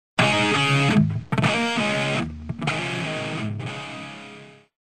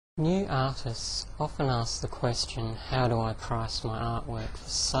artists often ask the question, how do I price my artwork for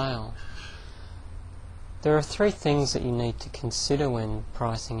sale? There are three things that you need to consider when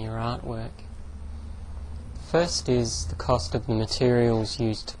pricing your artwork. First is the cost of the materials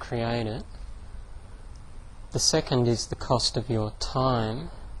used to create it. The second is the cost of your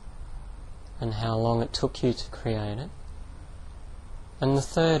time and how long it took you to create it. And the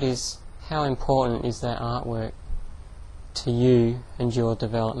third is, how important is that artwork to you and your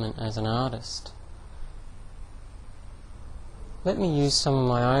development as an artist? Let me use some of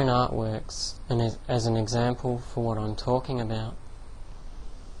my own artworks as an example for what I'm talking about.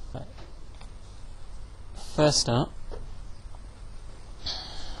 First up,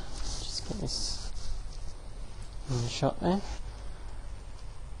 just get this in the shot there.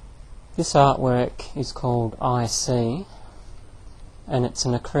 This artwork is called IC, and it's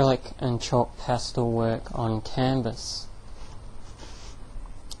an acrylic and chalk pastel work on canvas.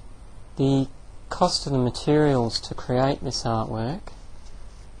 The cost of the materials to create this artwork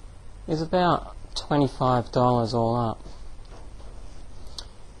is about $25 all up.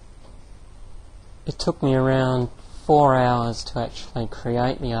 It took me around 4 hours to actually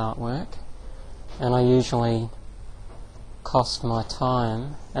create the artwork, and I usually cost my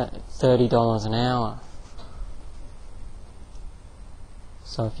time at $30 an hour.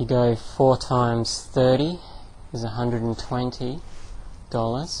 So if you go 4 times 30 is $120,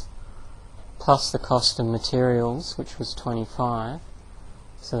 plus the cost of materials, which was $25,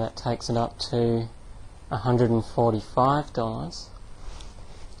 so that takes it up to $145.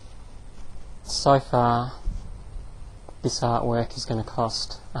 So far, this artwork is going to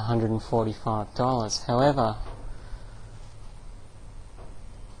cost $145. However,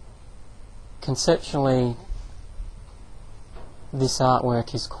 conceptually, this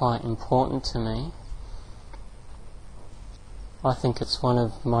artwork is quite important to me. I think it's one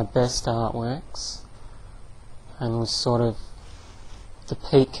of my best artworks and was sort of the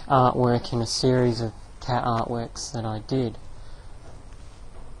peak artwork in a series of cat artworks that I did.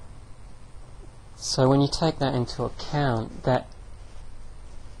 So when you take that into account, that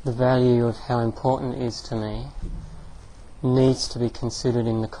the value of how important it is to me needs to be considered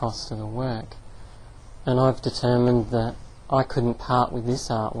in the cost of the work. And I've determined that I couldn't part with this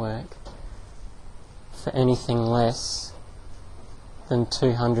artwork for anything less than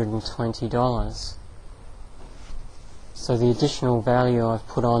 $220. So the additional value I've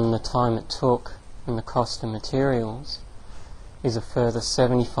put on the time it took and the cost of materials is a further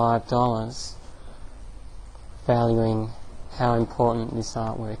 $75, valuing how important this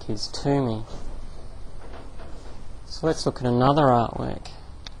artwork is to me. So let's look at another artwork.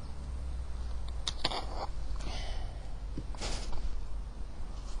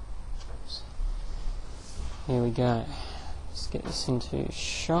 Here we go. Let's get this into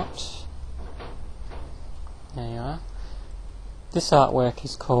shot. There you are. This artwork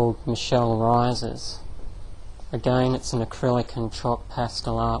is called Michelle Rises. Again, it's an acrylic and chalk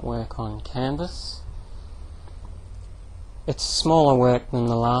pastel artwork on canvas. It's smaller work than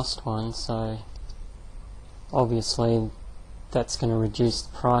the last one, so obviously that's going to reduce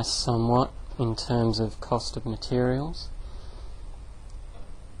the price somewhat in terms of cost of materials.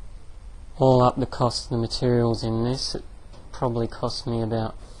 All up, the cost of the materials in this, it probably cost me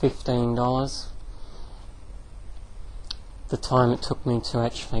about $15. The time it took me to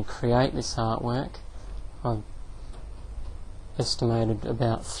actually create this artwork, I've estimated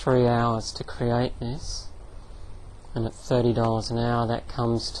about 3 hours to create this, and at $30 an hour that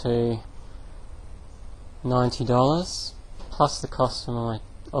comes to $90 plus the cost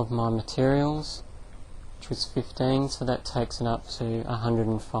of my materials, which was $15, so that takes it up to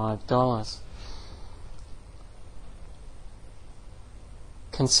 $105.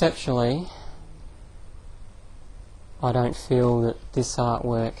 Conceptually, I don't feel that this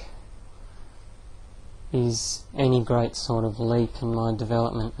artwork is any great sort of leap in my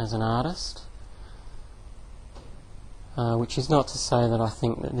development as an artist, which is not to say that I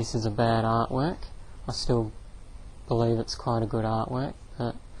think that this is a bad artwork. I still believe it's quite a good artwork,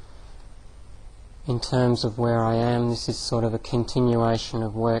 but in terms of where I am, this is sort of a continuation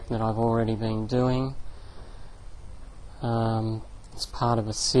of work that I've already been doing. It's part of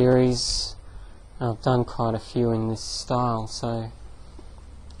a series. I've done quite a few in this style, so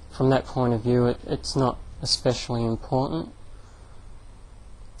from that point of view it's not especially important.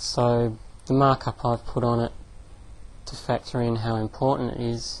 So the markup I've put on it to factor in how important it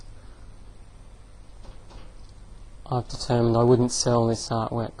is, I've determined I wouldn't sell this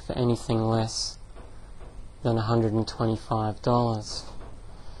artwork for anything less than $125,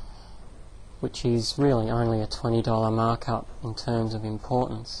 which is really only a $20 markup in terms of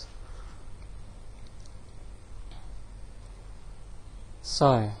importance.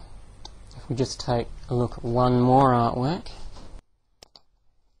 So, if we just take a look at one more artwork,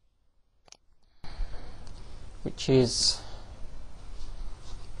 which is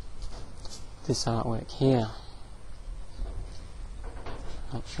this artwork here.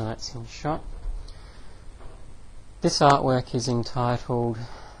 Make sure that's in shot. This artwork is entitled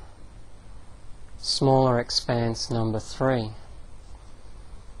Smaller Expanse Number 3.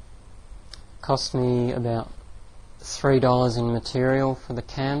 Cost me about $3 in materials for the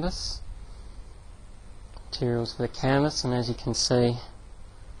canvas, and as you can see,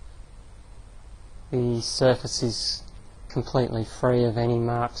 the surface is completely free of any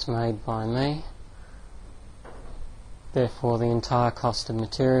marks made by me. Therefore, the entire cost of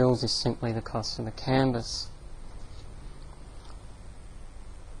materials is simply the cost of the canvas.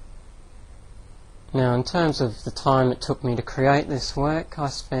 Now, in terms of the time it took me to create this work, I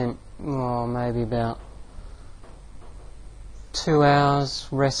spent maybe about 2 hours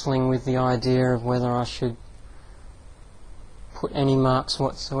wrestling with the idea of whether I should put any marks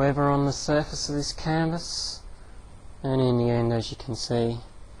whatsoever on the surface of this canvas, and in the end, as you can see,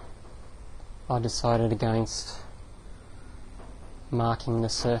 I decided against marking the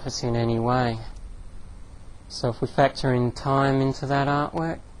surface in any way. So if we factor in time into that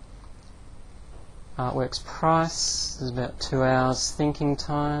artwork's price is about 2 hours thinking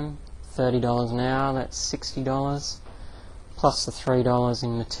time, $30 an hour, that's $60, plus the $3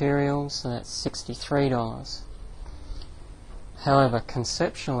 in materials, so that's $63. However,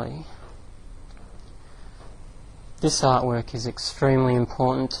 conceptually, this artwork is extremely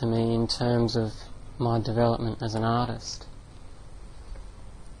important to me in terms of my development as an artist.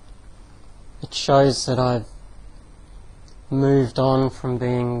 It shows that I've moved on from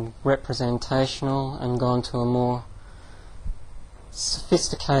being representational and gone to a more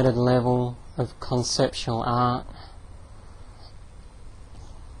sophisticated level of conceptual art,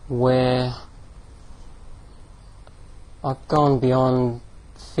 where I've gone beyond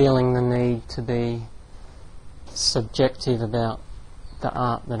feeling the need to be subjective about the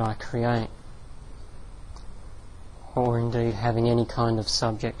art that I create, or indeed having any kind of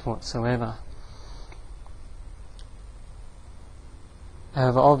subject whatsoever.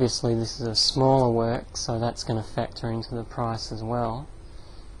 However, obviously this is a smaller work, so that's going to factor into the price as well.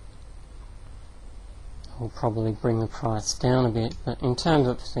 I'll probably bring the price down a bit, but in terms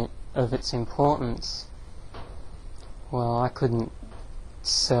of its importance, well, I couldn't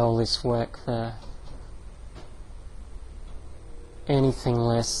sell this work for anything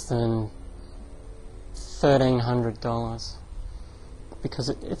less than $1,300, because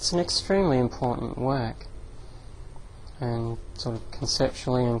it's an extremely important work. And sort of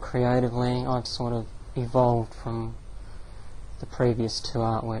conceptually and creatively, I've sort of evolved from the previous two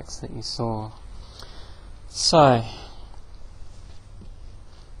artworks that you saw. So,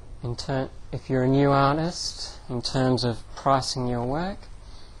 if you're a new artist, in terms of pricing your work,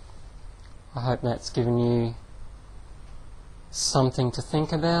 I hope that's given you something to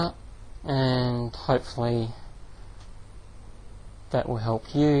think about, and hopefully that will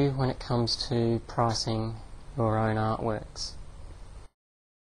help you when it comes to pricing your own artworks.